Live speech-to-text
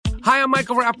Hi, I'm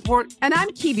Michael Rappaport. And I'm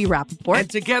Kibi Rappaport. And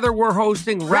together we're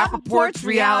hosting Rappaport's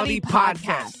Reality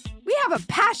Podcast. We have a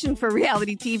passion for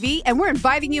reality TV, and we're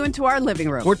inviting you into our living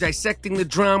room. We're dissecting the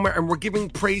drama, and we're giving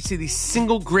praise to the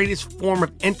single greatest form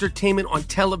of entertainment on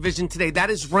television today.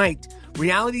 That is right.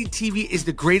 Reality TV is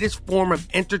the greatest form of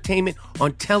entertainment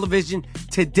on television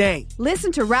today.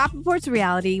 Listen to Rappaport's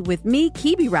Reality with me,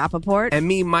 Kibi Rappaport. And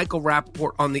me, Michael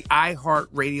Rappaport, on the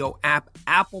iHeartRadio app,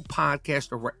 Apple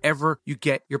Podcast, or wherever you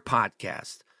get your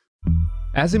podcast.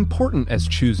 As important as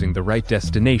choosing the right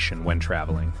destination when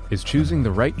traveling is choosing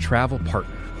the right travel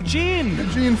partner. Gene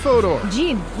Fodor.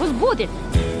 Gene, was good.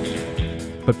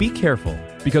 But be careful,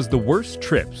 because the worst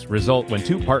trips result when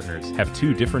two partners have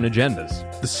two different agendas.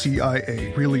 The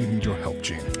CIA really need your help,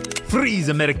 Gene. Freeze,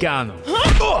 Americano.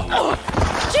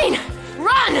 Gene,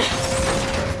 run!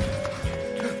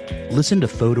 Listen to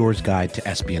Fodor's Guide to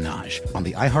Espionage on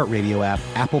the iHeartRadio app,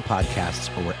 Apple Podcasts,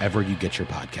 or wherever you get your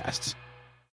podcasts.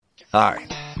 Hi,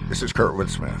 this is Kurtwood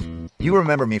Smith. You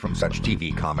remember me from such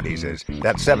TV comedies as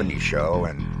That 70s Show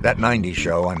and That 90s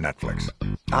Show on Netflix.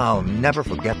 I'll never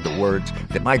forget the words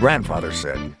that my grandfather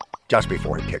said just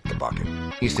before he kicked the bucket.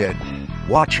 He said,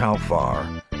 "Watch how far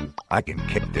I can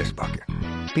kick this bucket."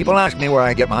 People ask me where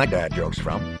I get my dad jokes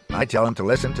from. I tell them to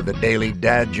listen to the Daily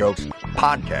Dad Jokes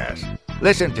podcast.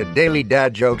 Listen to Daily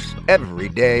Dad Jokes every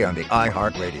day on the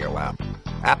iHeartRadio app,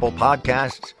 Apple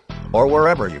Podcasts, or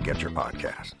wherever you get your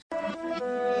podcasts.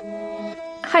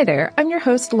 Hi there, I'm your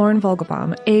host, Lauren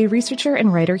Vogelbaum, a researcher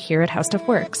and writer here at How Stuff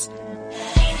Works.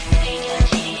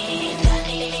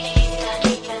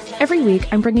 Every week,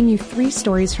 I'm bringing you 3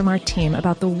 stories from our team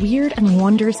about the weird and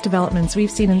wondrous developments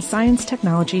we've seen in science,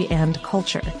 technology, and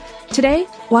culture. Today,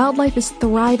 wildlife is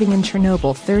thriving in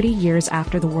Chernobyl 30 years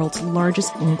after the world's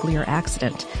largest nuclear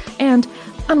accident. And,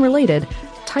 unrelated,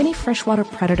 tiny freshwater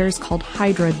predators called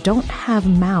hydra don't have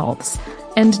mouths.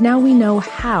 And now we know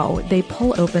how they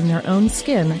pull open their own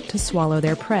skin to swallow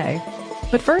their prey.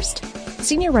 But first,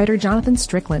 senior writer Jonathan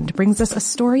Strickland brings us a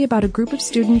story about a group of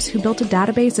students who built a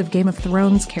database of Game of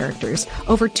Thrones characters,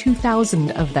 over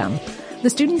 2,000 of them. The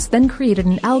students then created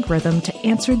an algorithm to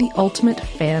answer the ultimate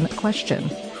fan question: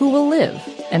 who will live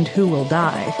and who will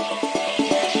die?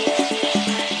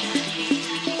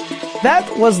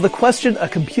 That was the question a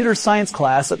computer science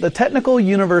class at the Technical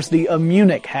University of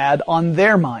Munich had on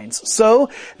their minds. So,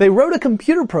 they wrote a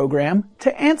computer program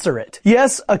to answer it.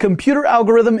 Yes, a computer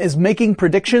algorithm is making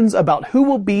predictions about who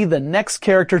will be the next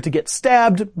character to get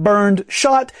stabbed, burned,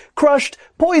 shot, crushed,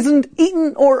 poisoned,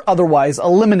 eaten, or otherwise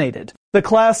eliminated. The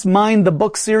class mined the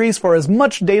book series for as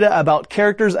much data about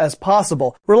characters as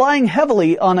possible, relying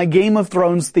heavily on a Game of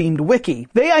Thrones themed wiki.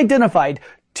 They identified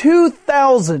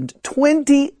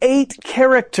 2,028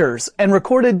 characters and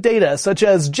recorded data such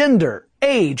as gender,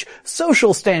 age,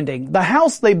 social standing, the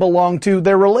house they belong to,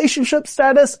 their relationship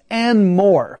status, and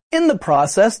more. In the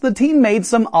process, the team made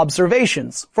some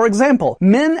observations. For example,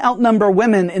 men outnumber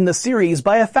women in the series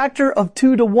by a factor of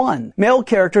 2 to 1. Male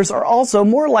characters are also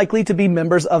more likely to be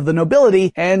members of the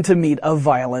nobility and to meet a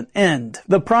violent end.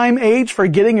 The prime age for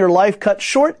getting your life cut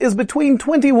short is between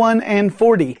 21 and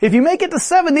 40. If you make it to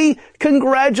 70,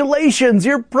 congratulations,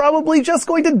 you're probably just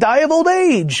going to die of old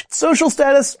age. Social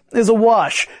status is a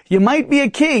wash. You might be a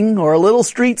king or a little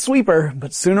street sweeper,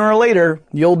 but sooner or later,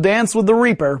 you'll dance with the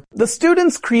Reaper. The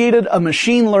students created a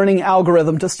machine learning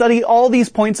algorithm to study all these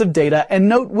points of data and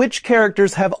note which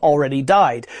characters have already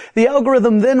died. The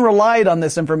algorithm then relied on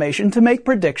this information to make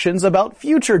predictions about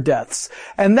future deaths.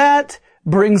 And that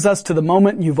brings us to the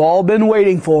moment you've all been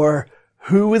waiting for.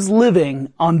 Who is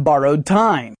living on borrowed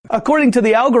time? According to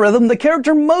the algorithm, the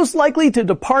character most likely to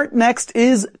depart next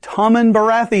is Tommen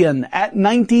Baratheon at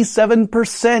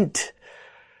 97%.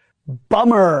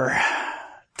 Bummer.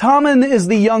 Tommen is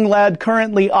the young lad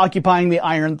currently occupying the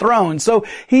Iron Throne, so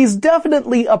he's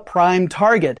definitely a prime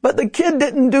target. But the kid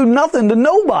didn't do nothing to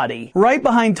nobody. Right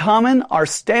behind Tommen are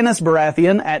Stannis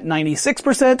Baratheon at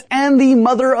 96% and the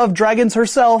mother of dragons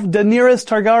herself, Daenerys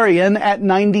Targaryen, at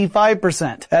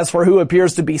 95%. As for who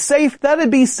appears to be safe,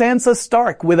 that'd be Sansa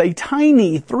Stark with a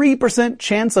tiny 3%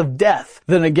 chance of death.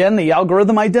 Then again, the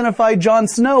algorithm identified Jon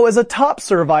Snow as a top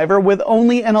survivor with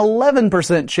only an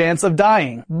 11% chance of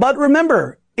dying. But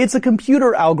remember, it's a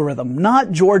computer algorithm,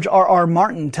 not George R.R.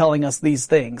 Martin telling us these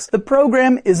things. The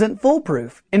program isn't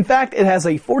foolproof. In fact, it has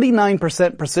a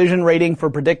 49% precision rating for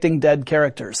predicting dead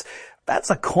characters. That's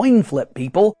a coin flip,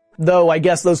 people. Though I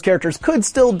guess those characters could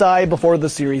still die before the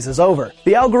series is over.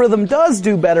 The algorithm does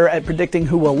do better at predicting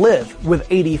who will live, with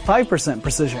 85%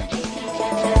 precision.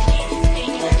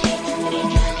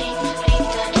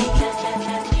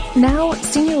 Now,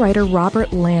 senior writer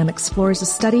Robert Lamb explores a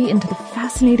study into the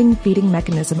fascinating feeding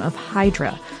mechanism of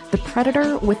Hydra, the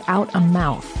predator without a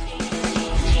mouth.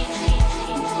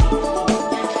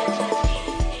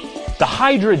 The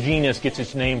Hydra genus gets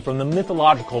its name from the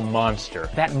mythological monster,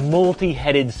 that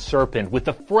multi-headed serpent with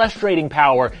the frustrating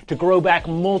power to grow back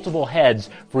multiple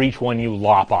heads for each one you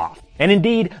lop off. And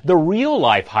indeed, the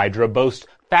real-life Hydra boasts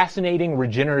fascinating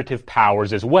regenerative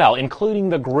powers as well, including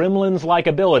the gremlins-like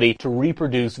ability to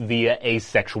reproduce via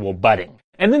asexual budding.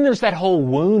 And then there's that whole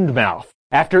wound mouth.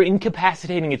 After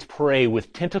incapacitating its prey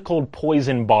with tentacled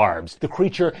poison barbs, the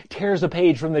creature tears a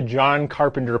page from the John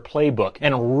Carpenter playbook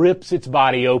and rips its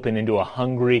body open into a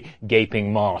hungry,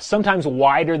 gaping maw, sometimes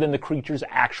wider than the creature's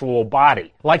actual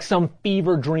body. Like some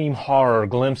fever dream horror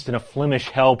glimpsed in a Flemish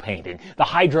hell painting, the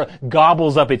Hydra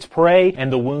gobbles up its prey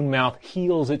and the wound mouth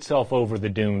heals itself over the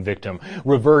doomed victim,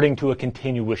 reverting to a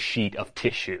continuous sheet of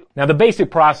tissue. Now, the basic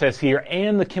process here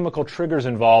and the chemical triggers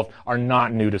involved are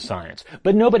not new to science,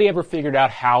 but nobody ever figured out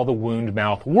how the wound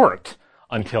mouth worked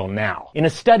until now. In a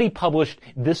study published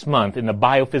this month in the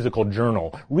Biophysical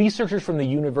Journal, researchers from the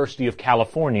University of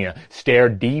California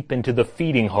stared deep into the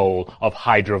feeding hole of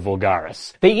Hydra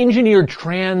vulgaris. They engineered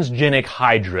transgenic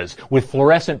hydras with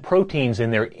fluorescent proteins in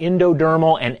their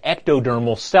endodermal and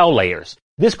ectodermal cell layers.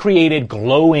 This created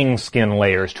glowing skin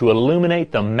layers to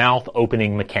illuminate the mouth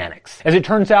opening mechanics. As it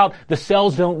turns out, the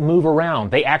cells don't move around.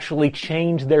 They actually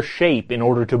change their shape in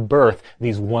order to birth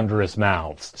these wondrous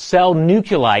mouths. Cell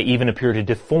nuclei even appear to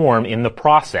deform in the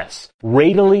process.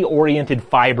 Radially oriented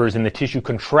fibers in the tissue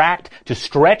contract to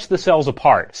stretch the cells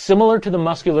apart, similar to the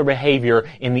muscular behavior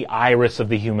in the iris of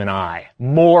the human eye.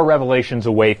 More revelations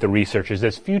await the researchers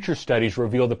as future studies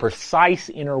reveal the precise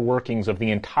inner workings of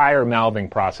the entire mouthing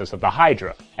process of the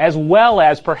Hydra, as well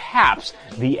as perhaps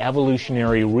the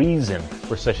evolutionary reason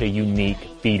for such a unique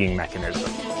feeding mechanism.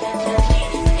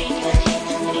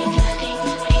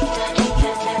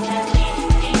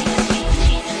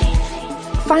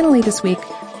 Finally this week,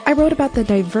 I wrote about the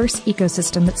diverse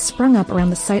ecosystem that sprung up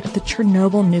around the site of the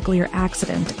Chernobyl nuclear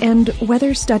accident and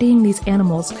whether studying these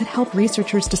animals could help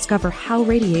researchers discover how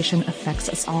radiation affects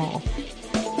us all.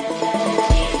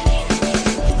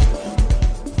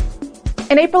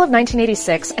 In April of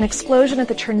 1986, an explosion at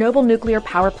the Chernobyl nuclear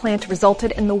power plant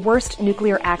resulted in the worst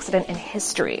nuclear accident in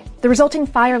history. The resulting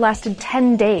fire lasted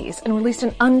 10 days and released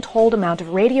an untold amount of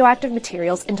radioactive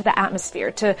materials into the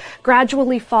atmosphere to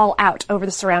gradually fall out over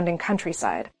the surrounding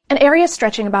countryside. An area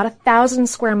stretching about 1,000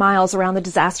 square miles around the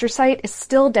disaster site is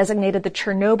still designated the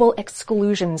Chernobyl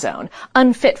Exclusion Zone,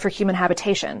 unfit for human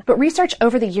habitation. But research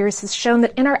over the years has shown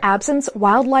that in our absence,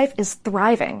 wildlife is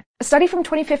thriving. A study from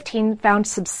 2015 found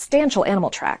substantial animal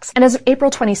tracks, and as of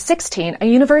April 2016, a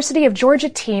University of Georgia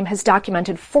team has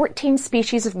documented 14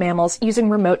 species of mammals using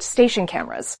remote station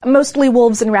cameras, mostly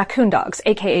wolves and raccoon dogs,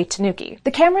 aka tanuki.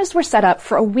 The cameras were set up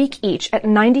for a week each at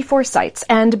 94 sites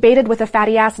and baited with a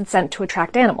fatty acid scent to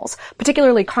attract animals,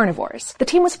 particularly carnivores. The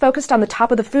team was focused on the top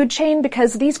of the food chain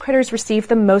because these critters receive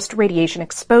the most radiation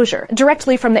exposure,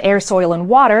 directly from the air, soil, and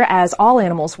water, as all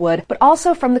animals would, but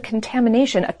also from the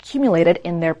contamination accumulated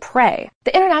in their prey.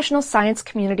 The international science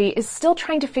community is still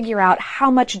trying to figure out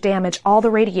how much damage all the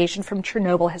radiation from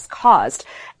Chernobyl has caused,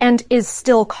 and is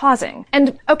still causing.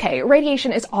 And okay,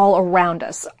 radiation is all around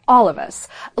us, all of us.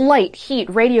 Light, heat,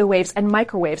 radio waves, and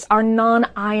microwaves are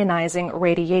non-ionizing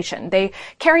radiation. They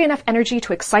carry enough energy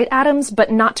to excite atoms, but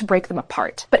not to break them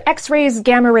apart. But X-rays,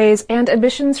 gamma rays, and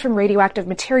emissions from radioactive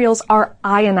materials are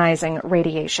ionizing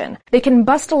radiation. They can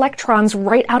bust electrons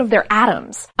right out of their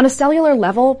atoms. On a cellular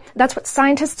level, that's what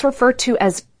scientists refer to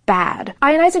as bad.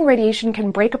 Ionizing radiation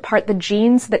can break apart the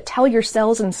genes that tell your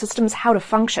cells and systems how to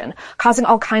function, causing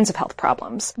all kinds of health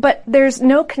problems. But there's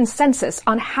no consensus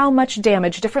on how much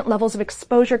damage different levels of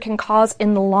exposure can cause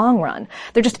in the long run.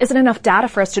 There just isn't enough data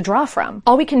for us to draw from.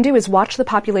 All we can do is watch the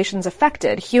populations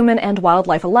affected, human and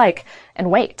wildlife alike,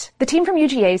 and wait. The team from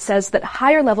UGA says that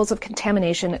higher levels of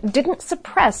contamination didn't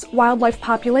suppress wildlife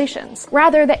populations.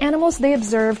 Rather, the animals they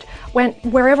observed went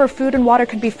wherever food and water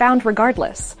could be found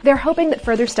regardless. They're hoping that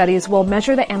further studies will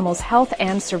measure the animals' health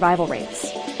and survival rates.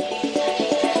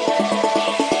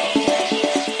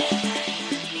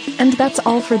 And that's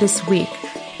all for this week.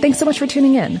 Thanks so much for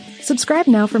tuning in. Subscribe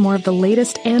now for more of the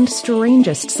latest and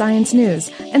strangest science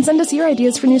news, and send us your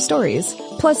ideas for new stories,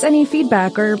 plus any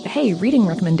feedback or, hey, reading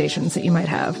recommendations that you might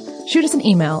have. Shoot us an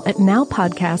email at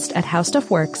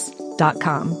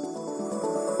nowpodcast@howstuffworks.com.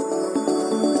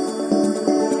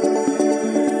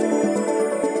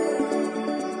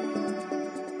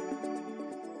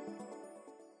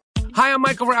 Hi, I'm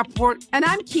Michael Rappaport. And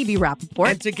I'm Kibi Rappaport.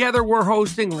 And together we're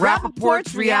hosting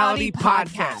Rappaport's Reality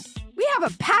Podcast. We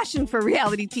have a passion for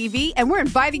reality TV, and we're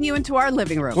inviting you into our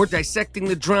living room. We're dissecting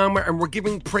the drama, and we're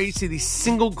giving praise to the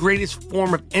single greatest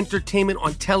form of entertainment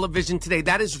on television today.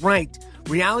 That is right.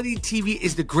 Reality TV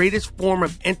is the greatest form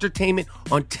of entertainment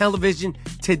on television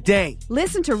today.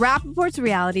 Listen to Rappaport's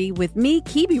Reality with me,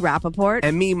 Kibi Rappaport.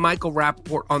 And me, Michael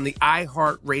Rappaport, on the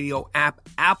iHeartRadio app,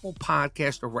 Apple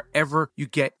Podcast, or wherever you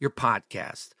get your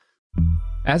podcast.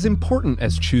 As important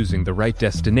as choosing the right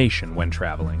destination when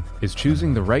traveling is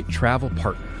choosing the right travel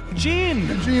partner.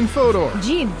 Eugene Fodor.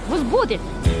 Gene was good.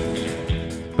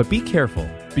 But be careful,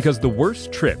 because the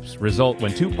worst trips result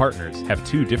when two partners have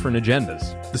two different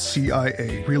agendas. The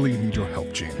CIA really need your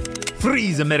help, Gene.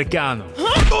 Freeze, Americano.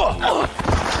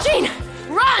 Gene,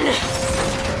 run!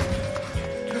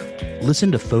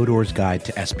 Listen to Fodor's Guide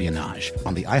to Espionage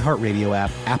on the iHeartRadio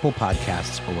app, Apple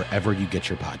Podcasts, or wherever you get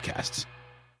your podcasts.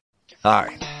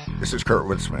 Hi, this is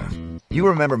Kurtwood Smith. You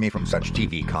remember me from such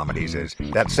TV comedies as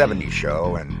That 70s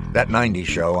Show and That 90s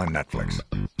Show on Netflix.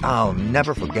 I'll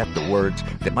never forget the words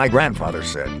that my grandfather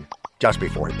said just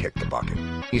before he kicked the bucket.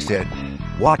 He said,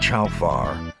 "Watch how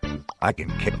far I can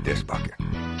kick this bucket."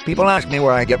 People ask me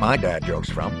where I get my dad jokes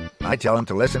from. I tell them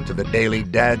to listen to the Daily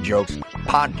Dad Jokes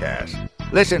podcast.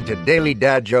 Listen to Daily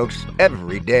Dad Jokes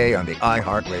every day on the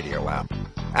iHeartRadio app,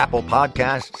 Apple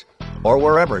Podcasts, or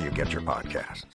wherever you get your podcasts.